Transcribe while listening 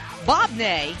Bob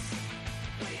Ney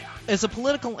is a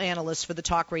political analyst for the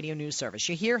Talk Radio News Service.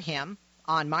 You hear him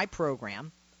on my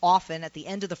program often at the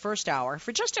end of the first hour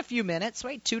for just a few minutes,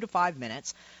 right, 2 to 5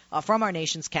 minutes, from our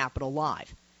nation's capital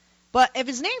live. But if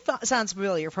his name sounds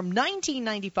familiar, from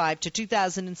 1995 to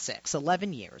 2006,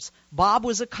 11 years, Bob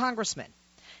was a congressman.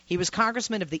 He was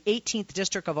congressman of the 18th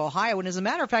District of Ohio, and as a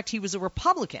matter of fact, he was a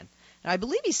Republican. And I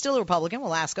believe he's still a Republican.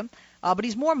 We'll ask him. But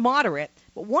he's more moderate.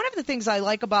 But one of the things I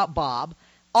like about Bob,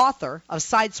 author of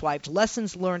Sideswiped,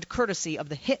 Lessons Learned Courtesy of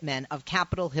the Hitmen of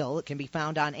Capitol Hill, it can be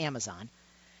found on Amazon,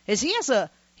 is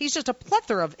he's just a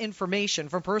plethora of information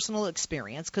from personal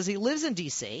experience because he lives in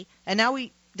D.C., and now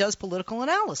he does political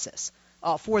analysis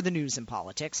for the news and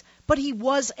politics. But he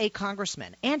was a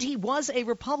congressman, and he was a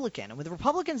Republican. And with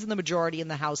Republicans in the majority in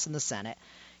the House and the Senate,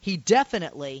 he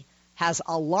definitely has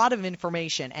a lot of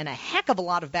information and a heck of a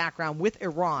lot of background with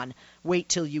Iran. Wait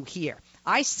till you hear.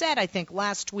 I said, I think,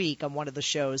 last week on one of the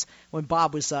shows when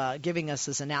Bob was giving us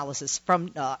his analysis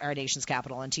from our nation's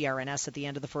capital on TRNS at the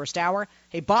end of the first hour,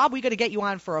 hey, Bob, we got to get you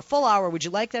on for a full hour. Would you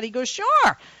like that? He goes,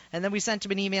 sure. And then we sent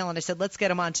him an email, and I said, let's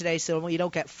get him on today so we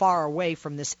don't get far away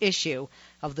from this issue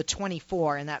of the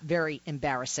 24 and that very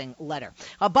embarrassing letter.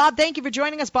 Bob, thank you for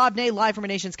joining us. Bob Ney, live from our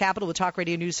nation's capital with Talk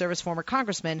Radio News Service, former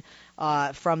congressman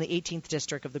from the 18th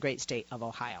District of the great state of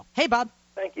Ohio. Hey, Bob.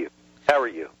 Thank you. How are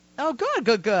you? Oh,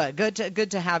 good.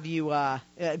 Good to have you.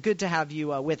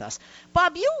 With us,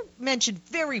 Bob. You mentioned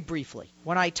very briefly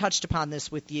when I touched upon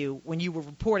this with you when you were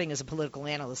reporting as a political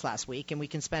analyst last week, and we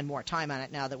can spend more time on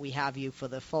it now that we have you for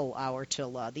the full hour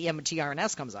till the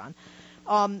MTRNS comes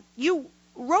on. You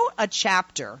wrote a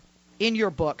chapter in your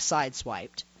book,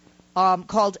 Sideswiped,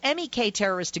 called "MEK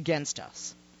Terrorist Against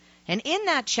Us," and in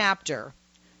that chapter,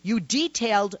 you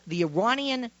detailed the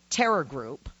Iranian terror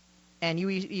group. And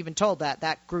you even told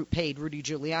that group paid Rudy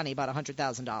Giuliani about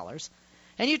 $100,000.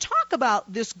 And you talk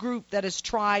about this group that has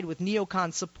tried with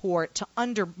neocon support to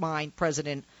undermine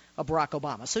President Barack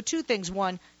Obama. So two things.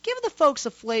 One, give the folks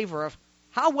a flavor of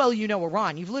how well you know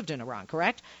Iran. You've lived in Iran,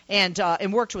 correct? And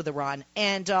worked with Iran.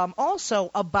 And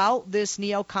also about this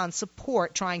neocon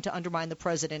support trying to undermine the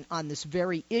president on this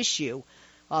very issue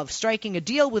of striking a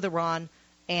deal with Iran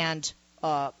and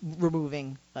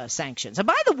removing sanctions. And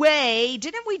by the way,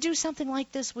 didn't we do something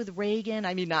like this with Reagan?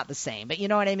 I mean, not the same, but you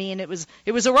know what I mean? It was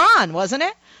Iran, wasn't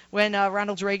it? When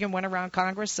Ronald Reagan went around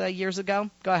Congress years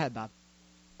ago? Go ahead, Bob.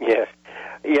 Yes,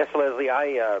 Leslie.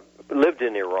 I lived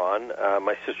in Iran.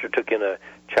 My sister took in a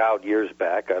child years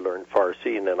back. I learned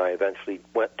Farsi, and then I eventually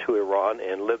went to Iran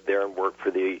and lived there and worked for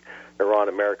the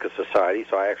Iran-America Society.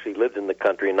 So I actually lived in the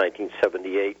country in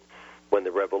 1978 when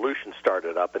the revolution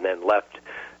started up, and then left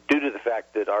due to the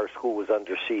fact that our school was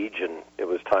under siege and it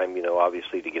was time,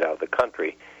 obviously to get out of the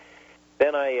country.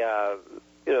 Then I,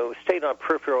 stayed on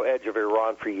peripheral edge of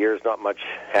Iran for years. Not much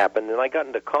happened. And I got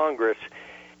into Congress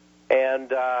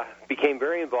and became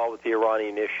very involved with the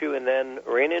Iranian issue, and then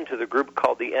ran into the group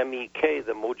called the MEK,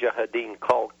 the Mujahideen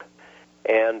Khalq,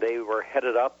 and they were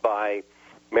headed up by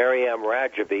Maryam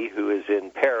Rajavi, who is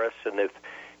in Paris. And if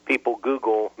people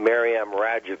Google Maryam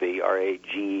Rajavi,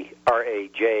 Rajavi,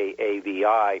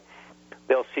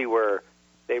 they'll see where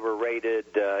they were raided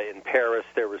in Paris.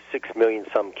 There was 6 million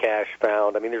some cash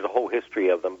found. I mean, there's a whole history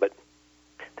of them. But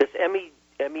this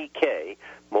MEK,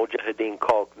 Mujahideen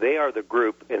Khalq, they are the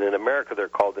group, and in America they're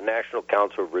called the National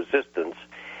Council of Resistance.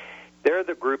 They're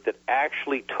the group that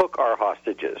actually took our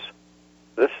hostages.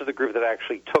 This is the group that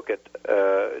actually took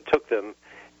them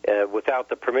without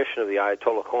the permission of the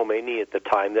Ayatollah Khomeini at the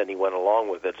time. Then he went along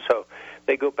with it. So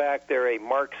they go back. They're a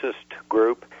Marxist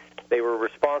group. They were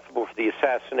responsible for the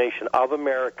assassination of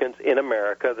Americans in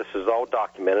America. This is all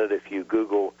documented if you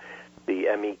Google the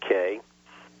MEK.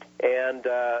 And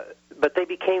but they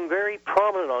became very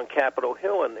prominent on Capitol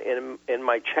Hill. And in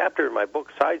my chapter in my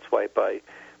book Sideswipe,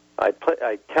 I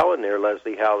tell in there,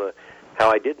 Leslie, how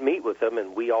I did meet with them,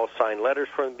 and we all signed letters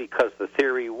for them because the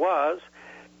theory was,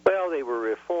 well, they were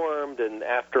reformed, and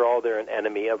after all, they're an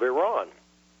enemy of Iran.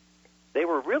 They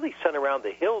were really sent around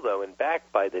the hill, though, and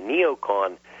backed by the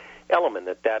neocon element.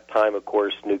 At that time, of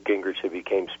course, Newt Gingrich had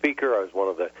became Speaker. I was one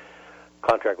of the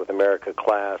Contract with America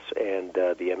class, and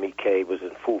the MEK was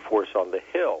in full force on the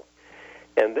Hill.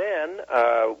 And then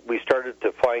we started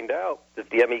to find out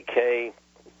that the MEK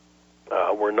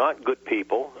were not good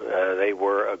people. They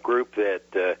were a group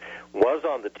that was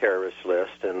on the terrorist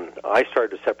list, and I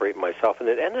started to separate myself, and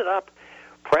it ended up,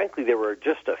 frankly, there were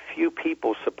just a few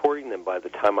people supporting them by the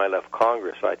time I left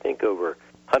Congress. I think over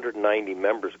 190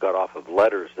 members got off of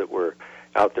letters that were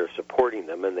out there supporting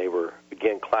them, and they were,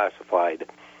 again, classified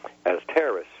as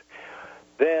terrorists.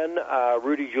 Then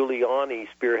Rudy Giuliani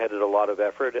spearheaded a lot of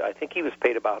effort. I think he was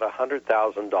paid about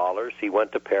 $100,000. He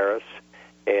went to Paris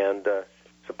and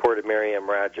supported Maryam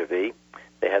Rajavi.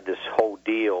 They had this whole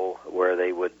deal where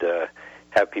they would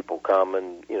have people come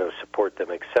and support them,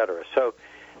 etc. So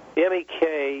the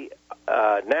MEK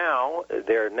now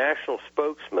their national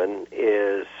spokesman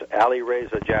is Ali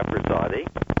Reza Jafarzadeh.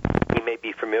 He may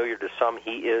be familiar to some.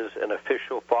 He is an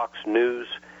official Fox News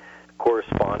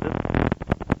correspondent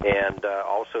and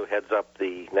also heads up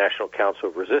the National Council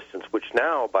of Resistance, which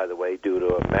now, by the way, due to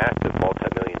a massive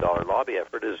multi-million-dollar lobby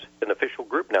effort, is an official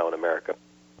group now in America.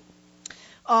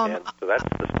 And so that's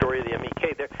the story of the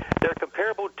MEK. They're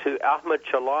comparable to Ahmad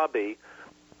Chalabi,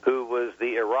 who was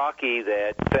the Iraqi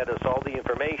that fed us all the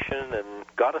information and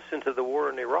got us into the war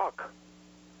in Iraq.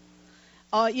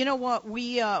 You know what?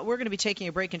 We're going to be taking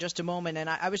a break in just a moment, and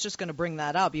I was just going to bring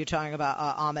that up. You're talking about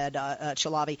Ahmed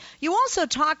Chalabi. You also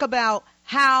talk about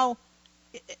how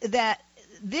that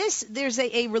there's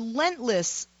a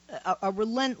relentless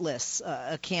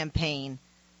campaign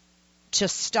to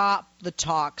stop the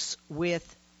talks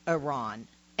with Iran.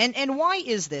 And why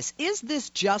is this? Is this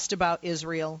just about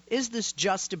Israel? Is this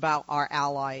just about our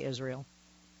ally Israel?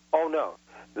 Oh, no.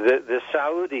 The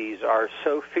Saudis are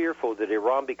so fearful that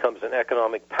Iran becomes an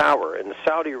economic power, and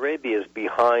Saudi Arabia is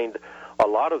behind a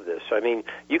lot of this. I mean,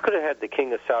 you could have had the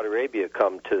King of Saudi Arabia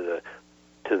come to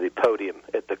the podium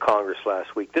at the Congress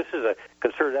last week. This is a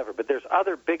concerted effort, but there's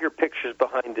other bigger pictures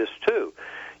behind this, too.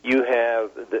 You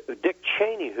have Dick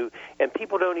Cheney, who, and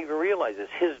people don't even realize this,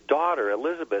 his daughter,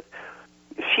 Elizabeth,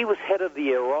 she was head of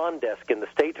the Iran desk in the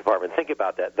State Department. Think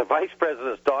about that. The vice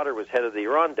president's daughter was head of the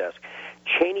Iran desk.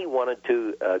 Cheney wanted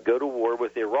to go to war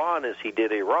with Iran as he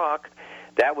did Iraq.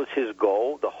 That was his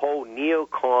goal. The whole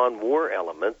neocon war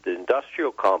element, the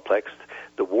industrial complex,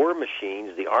 the war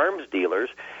machines, the arms dealers,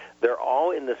 they're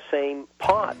all in the same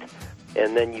pot.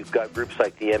 And then you've got groups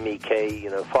like the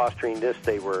MEK, fostering this.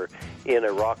 They were in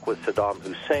Iraq with Saddam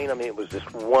Hussein. I mean, it was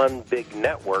just one big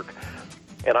network.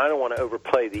 And I don't want to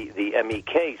overplay the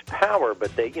MEK's power,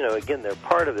 but they, again, they're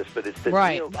part of this. But it's the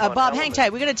right. Bob, element. Hang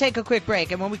tight. We're going to take a quick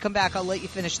break, and when we come back, I'll let you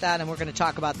finish that, and we're going to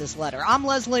talk about this letter. I'm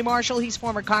Leslie Marshall. He's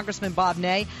former Congressman Bob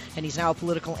Ney, and he's now a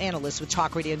political analyst with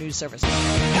Talk Radio News Service. We are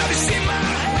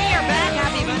back.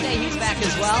 Happy Monday. He's back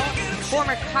as well.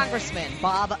 Former Congressman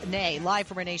Bob Ney, live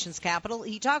from our nation's capital.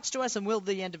 He talks to us and will at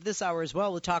the end of this hour as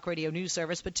well with Talk Radio News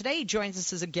Service. But today he joins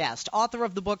us as a guest, author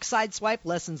of the book Sideswipe,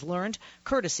 Lessons Learned,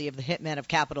 courtesy of the Hitmen of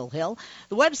Capitol Hill.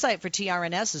 The website for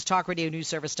TRNS is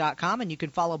talkradionewsservice.com, and you can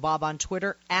follow Bob on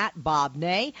Twitter at Bob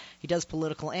Ney. He does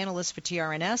political analysis for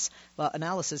TRNS,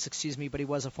 but he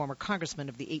was a former congressman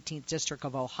of the 18th District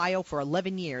of Ohio for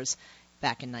 11 years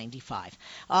back in 95.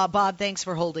 Bob, thanks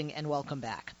for holding and welcome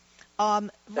back.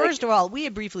 First of all, we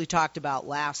had briefly talked about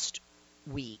last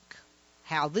week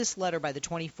how this letter by the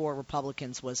 24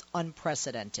 Republicans was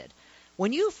unprecedented.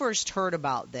 When you first heard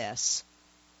about this,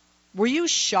 were you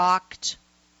shocked?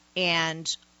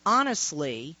 And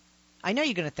honestly, I know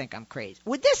you're going to think I'm crazy.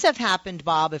 Would this have happened,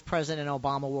 Bob, if President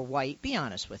Obama were white? Be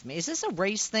honest with me. Is this a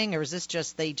race thing, or is this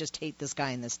just they just hate this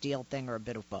guy in this deal thing, or a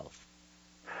bit of both?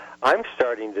 I'm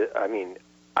starting to,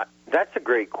 that's a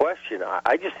great question.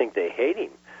 I just think they hate him.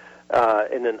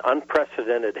 In an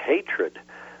unprecedented hatred.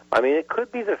 I mean, it could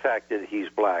be the fact that he's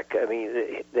black. I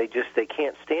mean, they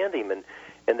can't stand him,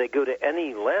 and they go to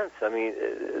any length. I mean,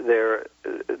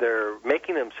 they're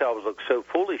making themselves look so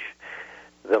foolish.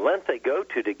 The length they go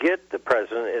to get the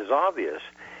president is obvious.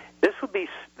 This would be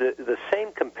the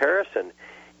same comparison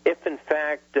if, in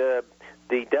fact, the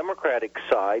Democratic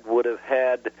side would have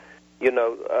had,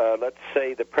 let's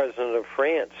say the president of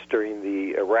France during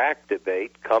the Iraq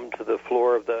debate come to the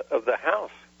floor of the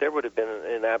House. There would have been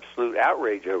an absolute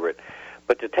outrage over it.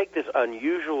 But to take this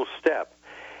unusual step,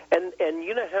 and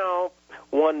you know how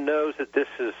one knows that this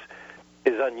is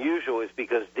unusual is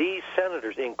because these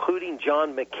senators, including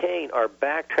John McCain, are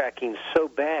backtracking so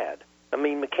bad. I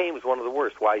mean, McCain was one of the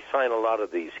worst. Why I sign a lot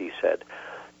of these, he said.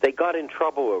 They got in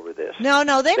trouble over this.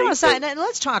 No, they don't sign.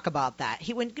 Let's talk about that.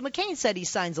 When McCain said he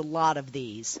signs a lot of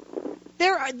these,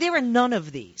 there are none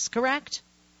of these, correct?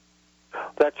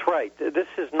 That's right. This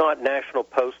is not National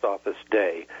Post Office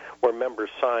Day where members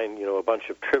sign, a bunch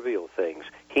of trivial things.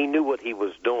 He knew what he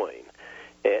was doing.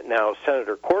 And now,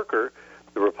 Senator Corker,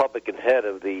 the Republican head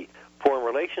of the Foreign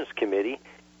Relations Committee,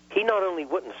 he not only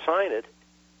wouldn't sign it,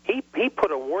 he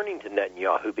put a warning to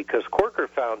Netanyahu because Corker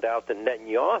found out that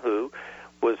Netanyahu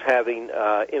was having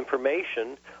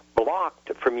information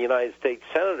blocked from United States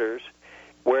senators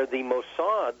where the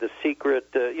Mossad, the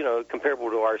secret, comparable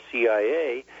to our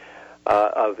CIA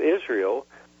of Israel,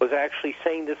 was actually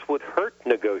saying this would hurt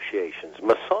negotiations.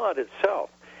 Mossad itself.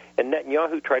 And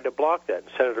Netanyahu tried to block that,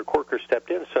 and Senator Corker stepped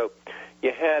in. So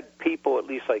you had people, at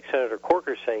least like Senator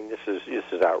Corker, saying this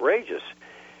is outrageous.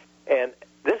 And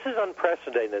this is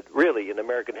unprecedented, really, in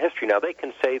American history. Now, they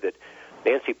can say that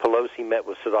Nancy Pelosi met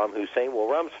with Saddam Hussein. Well,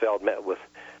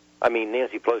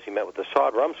 Nancy Pelosi met with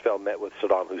Assad. Rumsfeld met with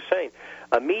Saddam Hussein.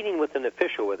 A meeting with an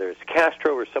official, whether it's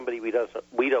Castro or somebody we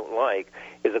don't like,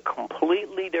 is a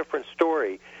completely different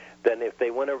story than if they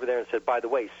went over there and said, by the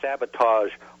way,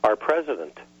 sabotage our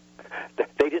president.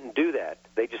 They didn't do that.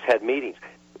 They just had meetings.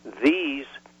 These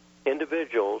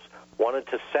individuals wanted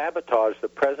to sabotage the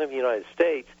President of the United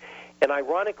States, and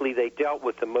ironically, they dealt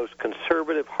with the most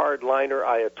conservative hardliner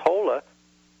Ayatollah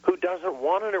who doesn't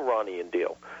want an Iranian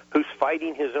deal, who's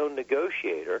fighting his own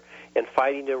negotiator and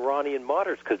fighting the Iranian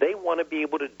moderates because they want to be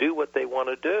able to do what they want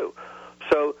to do.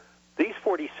 So these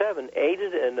 47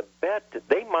 aided and abetted.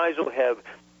 They might as well have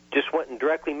just went and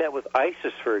directly met with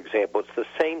ISIS, for example. It's the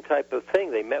same type of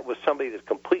thing. They met with somebody that's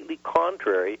completely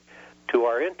contrary to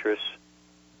our interests,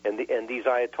 and these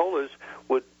Ayatollahs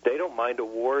they don't mind a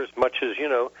war as much as,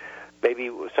 maybe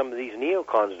some of these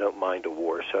neocons don't mind a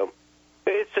war. So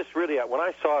it's just really, when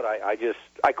I saw it,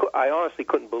 I honestly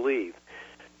couldn't believe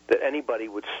that anybody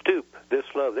would stoop this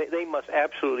low. They must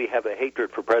absolutely have a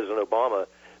hatred for President Obama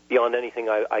beyond anything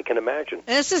I can imagine.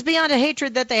 And this is beyond a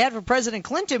hatred that they had for President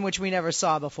Clinton, which we never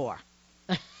saw before.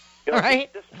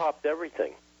 Right? This topped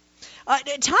everything.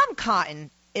 Tom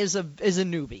Cotton is a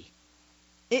newbie.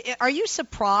 Are you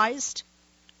surprised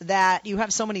that you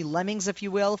have so many lemmings, if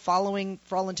you will, following,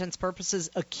 for all intents and purposes,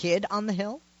 a kid on the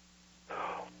Hill?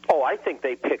 Oh, I think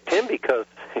they picked him because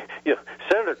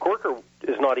Senator Corker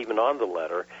is not even on the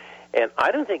letter, and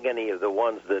I don't think any of the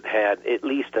ones that had at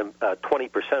least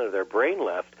 20% of their brain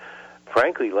left,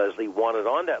 frankly, Leslie, wanted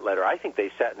on that letter. I think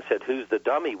they sat and said, who's the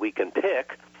dummy we can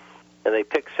pick? And they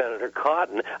picked Senator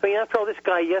Cotton. I mean, after all, this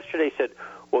guy yesterday said,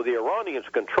 well, the Iranians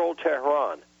control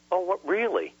Tehran. Oh, what,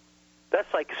 really?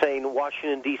 That's like saying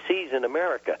Washington, D.C.'s in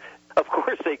America. Of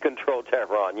course they control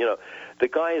Tehran. The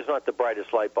guy is not the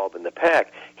brightest light bulb in the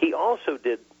pack. He also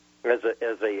did, as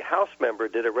a House member,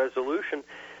 did a resolution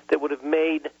that would have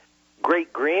made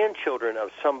great-grandchildren of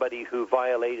somebody who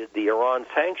violated the Iran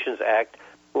Sanctions Act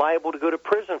liable to go to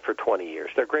prison for 20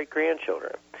 years. They're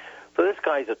great-grandchildren. So this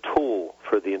guy's a tool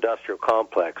for the industrial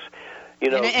complex.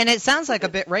 And it sounds like a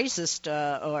bit racist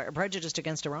or prejudiced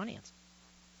against Iranians.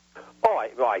 Oh,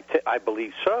 I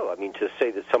believe so. I mean, to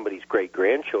say that somebody's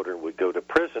great-grandchildren would go to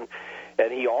prison.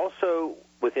 And he also,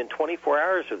 within 24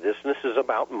 hours of this, and this is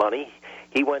about money,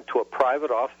 he went to a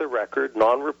private, off-the-record,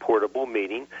 non-reportable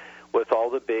meeting with all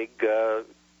the big,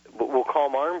 we'll call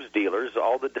them arms dealers,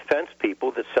 all the defense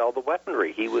people that sell the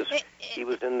weaponry. He was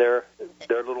in their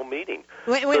little meeting.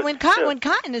 When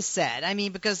Cotton is said, I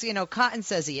mean, because, Cotton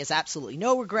says he has absolutely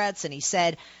no regrets, and he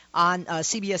said on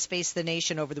CBS Face the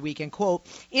Nation over the weekend, quote,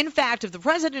 in fact, if the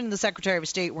President and the Secretary of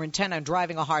State were intent on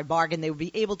driving a hard bargain, they would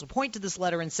be able to point to this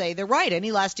letter and say, they're right,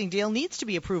 any lasting deal needs to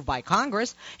be approved by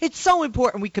Congress. It's so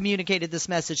important we communicated this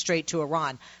message straight to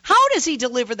Iran. How does he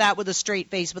deliver that with a straight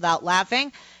face without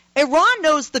laughing? Iran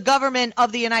knows the government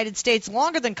of the United States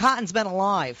longer than Cotton's been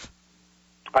alive.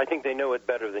 I think they know it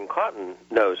better than Cotton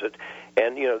knows it.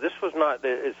 And, this was not,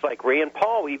 it's like Rand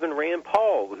Paul, even Rand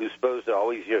Paul, who's supposed to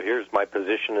always, here's my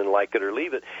position and like it or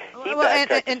leave it.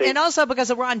 And also because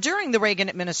Iran, during the Reagan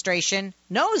administration,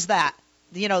 knows that,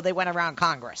 they went around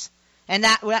Congress. And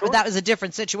that was a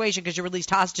different situation because you released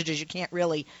hostages. You can't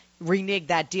really renege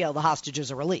that deal. The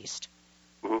hostages are released.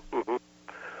 Mm-hmm.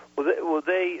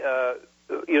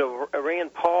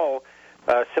 Rand Paul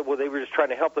said, well, they were just trying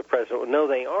to help the president. Well, no,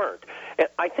 they aren't. And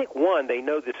I think, one, they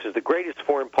know this is the greatest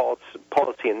foreign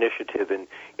policy initiative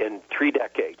in 3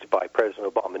 decades by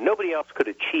President Obama. Nobody else could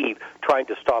achieve trying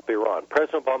to stop Iran.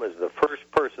 President Obama is the first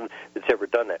person that's ever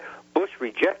done that. Bush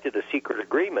rejected a secret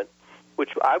agreement,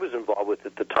 which I was involved with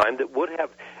at the time, that would have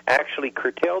actually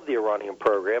curtailed the Iranian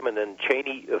program, and then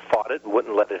Cheney fought it and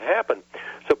wouldn't let it happen.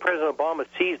 So President Obama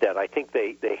sees that. I think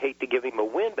they hate to give him a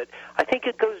win, but I think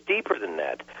it goes deeper than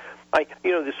that.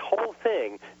 This whole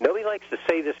thing, nobody likes to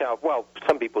say this out, well,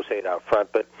 some people say it out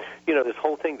front, but, this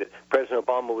whole thing that President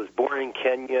Obama was born in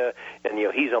Kenya and,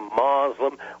 he's a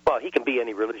Muslim. Well, he can be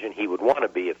any religion he would want to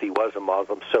be if he was a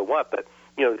Muslim, so what? But,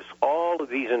 there's all of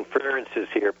these inferences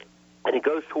here, and it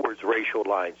goes towards racial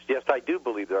lines. Yes, I do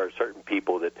believe there are certain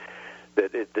people that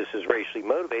this is racially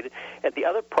motivated, and the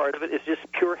other part of it is just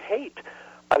pure hate.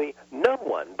 I mean, no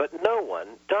one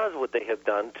does what they have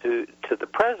done to the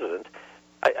president.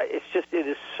 It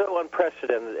is so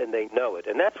unprecedented, and they know it.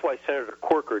 And that's why Senator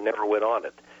Corker never went on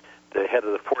it, the head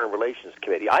of the Foreign Relations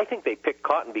Committee. I think they picked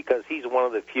Cotton because he's one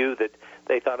of the few that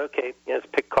they thought, okay, let's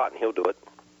pick Cotton, he'll do it.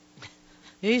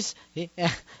 It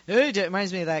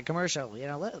reminds me of that commercial.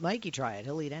 Let Mikey try it.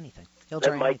 He'll eat anything. He'll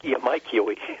try Mikey, anything. Mikey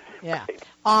will eat. Yeah.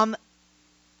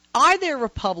 Are there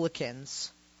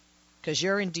Republicans, because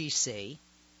you're in D.C.,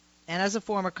 and as a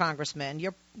former congressman,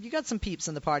 you got some peeps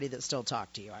in the party that still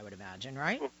talk to you, I would imagine,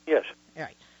 right? Yes. All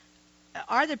right.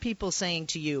 Are there people saying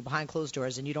to you behind closed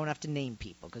doors, and you don't have to name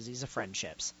people because these are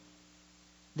friendships,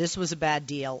 this was a bad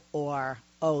deal, or,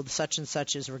 oh, such and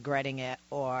such is regretting it,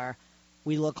 or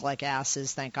we look like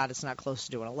asses, thank God it's not close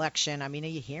to an election? I mean, are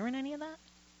you hearing any of that?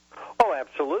 Oh,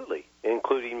 absolutely,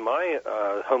 including my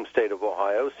home state of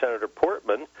Ohio, Senator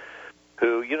Portman,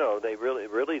 who, they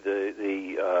really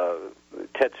the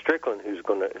Ted Strickland,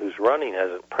 who's running,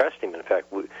 hasn't pressed him. In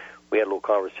fact, we had a little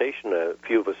conversation, a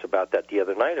few of us, about that the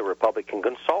other night. A Republican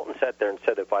consultant sat there and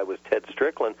said, if I was Ted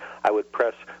Strickland, I would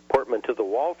press Portman to the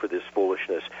wall for this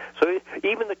foolishness. So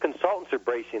even the consultants are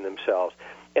bracing themselves,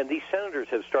 and these senators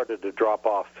have started to drop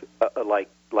off like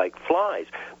flies.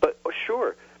 But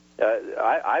sure.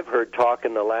 I've heard talk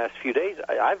in the last few days.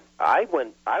 I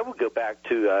would go back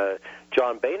to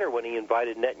John Boehner when he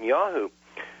invited Netanyahu.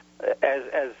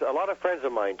 As a lot of friends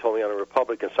of mine told me on the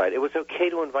Republican side, it was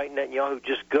okay to invite Netanyahu,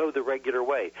 just go the regular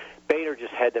way. Boehner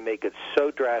just had to make it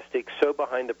so drastic, so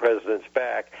behind the president's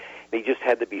back. He just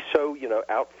had to be so,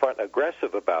 out front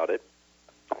aggressive about it.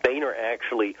 Boehner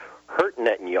actually hurt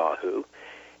Netanyahu.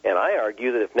 And I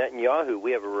argue that if Netanyahu,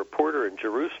 we have a reporter in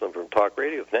Jerusalem from Talk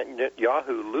Radio, if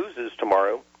Netanyahu loses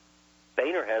tomorrow,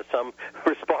 Boehner has some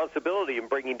responsibility in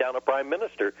bringing down a prime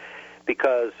minister,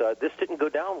 because this didn't go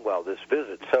down well, this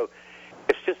visit. So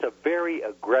it's just a very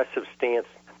aggressive stance,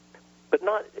 but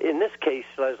not in this case,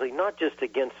 Leslie, not just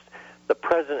against the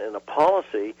president and a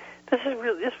policy.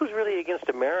 This was really against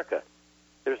America.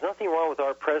 There's nothing wrong with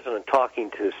our president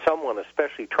talking to someone,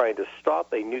 especially trying to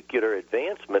stop a nuclear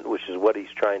advancement, which is what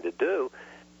he's trying to do,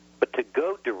 but to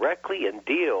go directly and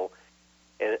deal,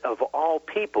 and of all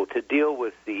people, to deal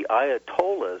with the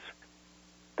Ayatollahs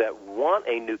that want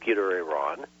a nuclear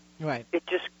Iran. Right. It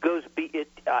just goes.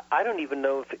 I don't even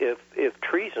know if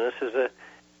treasonous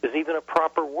is even a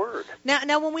proper word.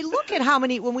 Now, when we look at how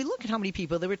many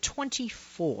people, there were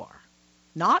 24,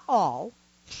 not all.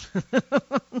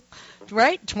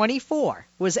 Right? 24.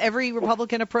 Was every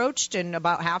Republican approached, and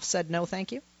about half said no,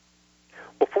 thank you?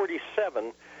 Well,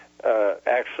 47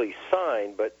 actually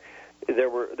signed, but there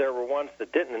were ones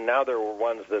that didn't, and now there were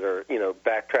ones that are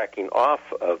backtracking off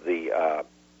of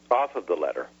the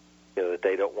letter. That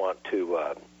they don't want to.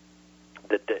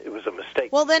 That it was a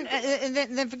mistake. Well, then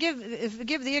forgive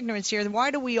the ignorance here. Then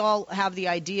why do we all have the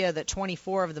idea that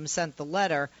 24 of them sent the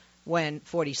letter when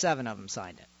 47 of them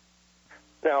signed it?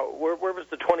 Now, where was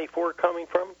the 24 coming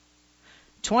from?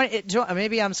 20.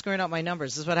 Maybe I'm screwing up my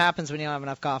numbers. This is what happens when you don't have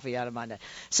enough coffee out of Monday.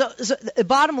 So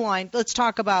bottom line, let's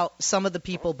talk about some of the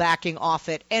people backing off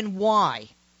it and why.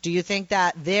 Do you think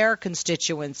that their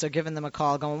constituents are giving them a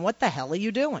call going, what the hell are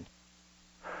you doing?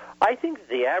 I think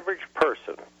the average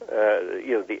person,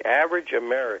 the average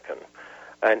American,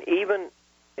 and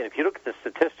if you look at the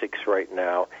statistics right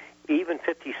now, even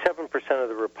 57% of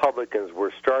the Republicans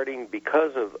were starting,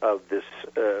 because of this,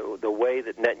 the way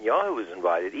that Netanyahu was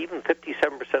invited, even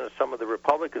 57% of some of the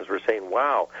Republicans were saying,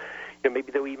 wow,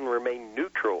 maybe they'll even remain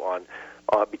neutral on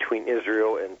between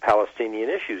Israel and Palestinian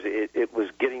issues. It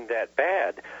was getting that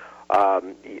bad.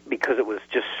 Because it was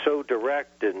just so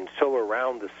direct and so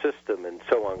around the system and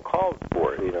so uncalled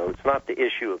for. It's not the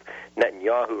issue of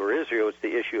Netanyahu or Israel, it's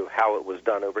the issue of how it was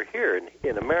done over here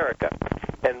in America.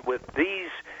 And with these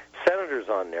senators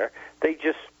on there, they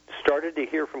just started to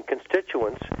hear from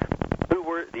constituents who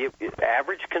were the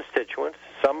average constituents,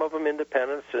 some of them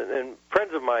independents, and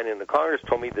friends of mine in the Congress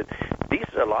told me that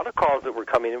a lot of calls that were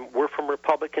coming in were from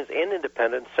Republicans and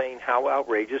independents saying, how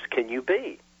outrageous can you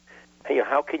be?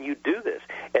 How can you do this?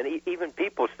 And even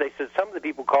people, they said some of the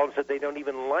people called and said they don't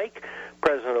even like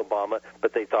President Obama,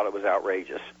 but they thought it was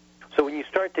outrageous. So when you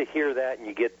start to hear that and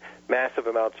you get massive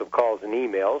amounts of calls and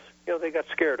emails, they got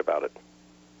scared about it.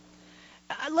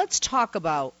 Let's talk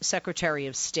about Secretary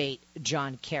of State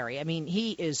John Kerry. I mean,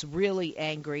 he is really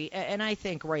angry, and I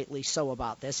think rightly so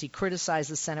about this. He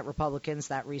criticized the Senate Republicans,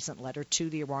 that recent letter to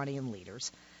the Iranian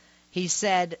leaders. He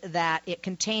said that it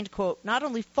contained, quote, not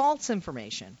only false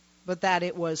information, but that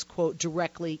it was, quote,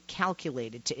 directly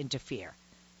calculated to interfere.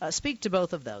 Speak to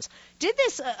both of those. Did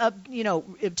this,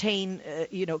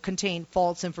 contain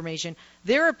false information?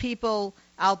 There are people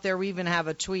out there. We even have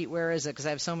a tweet. Where is it? Because I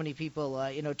have so many people,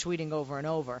 tweeting over and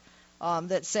over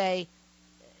that say,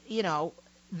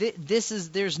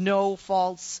 there's no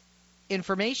false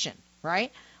information,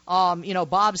 right?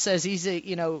 Bob says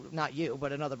easy, not you,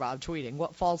 but another Bob tweeting,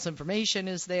 what false information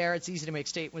is there? It's easy to make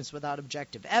statements without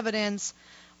objective evidence.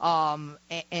 And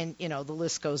the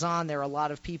list goes on. There are a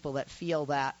lot of people that feel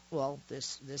that, well,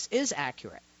 this is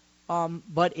accurate.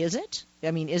 But is it?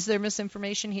 I mean, is there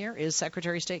misinformation here? Is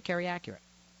Secretary of State Kerry accurate?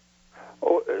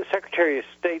 Oh, Secretary of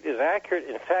State is accurate.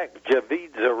 In fact,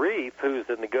 Javad Zarif, who's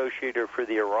the negotiator for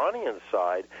the Iranian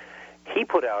side, he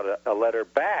put out a letter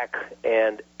back,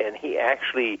 and he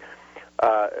actually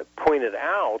pointed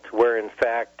out where, in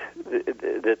fact,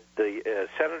 that the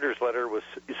senator's letter was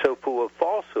so full of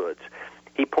falsehoods.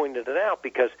 He pointed it out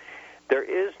because there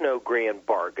is no grand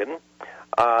bargain.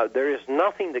 There is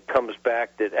nothing that comes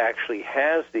back that actually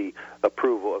has the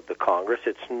approval of the Congress.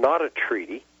 It's not a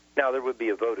treaty. Now, there would be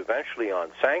a vote eventually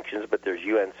on sanctions, but there's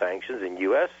UN sanctions and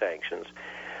U.S. sanctions.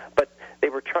 But they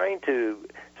were trying to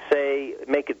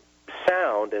make it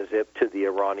sound as if to the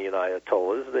Iranian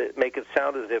Ayatollahs, make it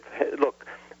sound as if, look,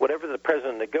 whatever the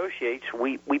president negotiates,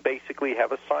 we basically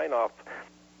have a sign-off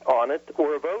on it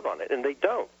or a vote on it, and they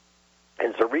don't.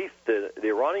 And Zarif, the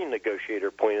Iranian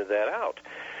negotiator, pointed that out.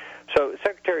 So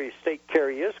Secretary of State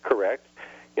Kerry is correct.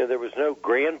 There was no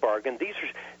grand bargain. These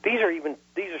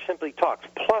are simply talks.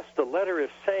 Plus, the letter is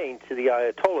saying to the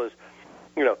Ayatollahs,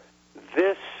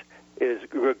 this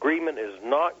agreement is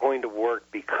not going to work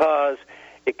because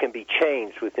it can be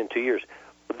changed within 2 years.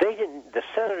 The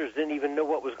senators didn't even know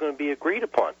what was going to be agreed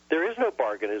upon. There is no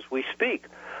bargain as we speak.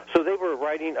 So they were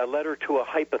writing a letter to a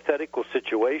hypothetical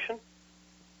situation.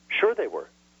 Sure they were.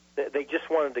 They just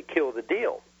wanted to kill the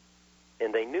deal,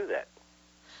 and they knew that.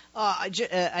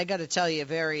 I got to tell you,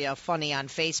 very funny on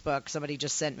Facebook. Somebody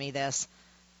just sent me this,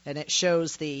 and it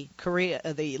shows the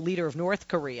leader of North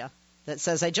Korea that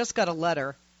says, "I just got a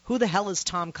letter. Who the hell is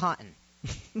Tom Cotton?"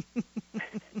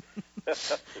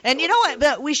 And you know what?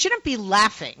 But we shouldn't be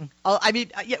laughing. I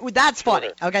mean, that's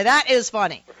funny. Okay, that is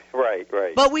funny. Right.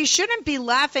 But we shouldn't be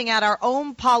laughing at our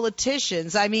own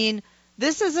politicians. I mean,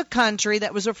 this is a country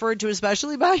that was referred to,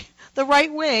 especially by the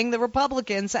right wing, the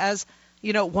Republicans, as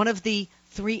one of the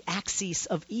three axes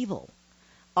of evil.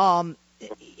 I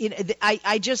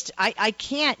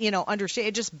can't understand.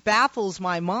 It just baffles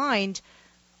my mind.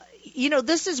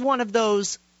 This is one of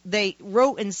those. They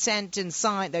wrote and signed and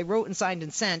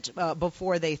sent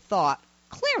before they thought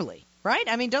clearly, right?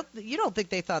 I mean, you don't think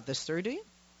they thought this through, do you?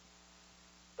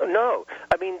 No,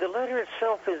 I mean the letter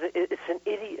itself it's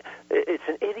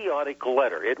an idiotic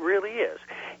letter. It really is.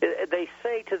 They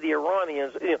say to the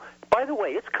Iranians, by the way,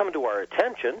 it's come to our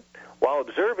attention while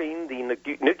observing the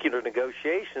nuclear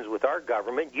negotiations with our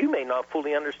government. You may not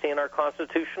fully understand our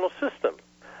constitutional system.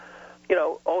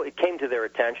 It came to their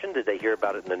attention. Did they hear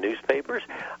about it in the newspapers?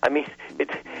 I mean,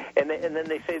 and then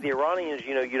they say the Iranians,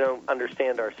 you don't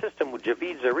understand our system. Well,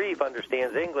 Javad Zarif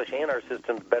understands English and our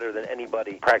systems better than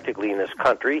anybody practically in this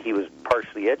country. He was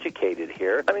partially educated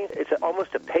here. I mean, it's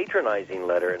almost a patronizing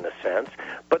letter in a sense.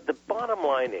 But the bottom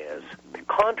line is,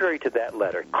 contrary to that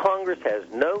letter, Congress has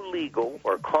no legal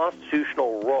or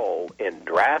constitutional role in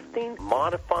drafting,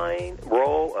 modifying,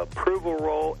 approval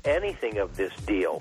role, anything of this deal.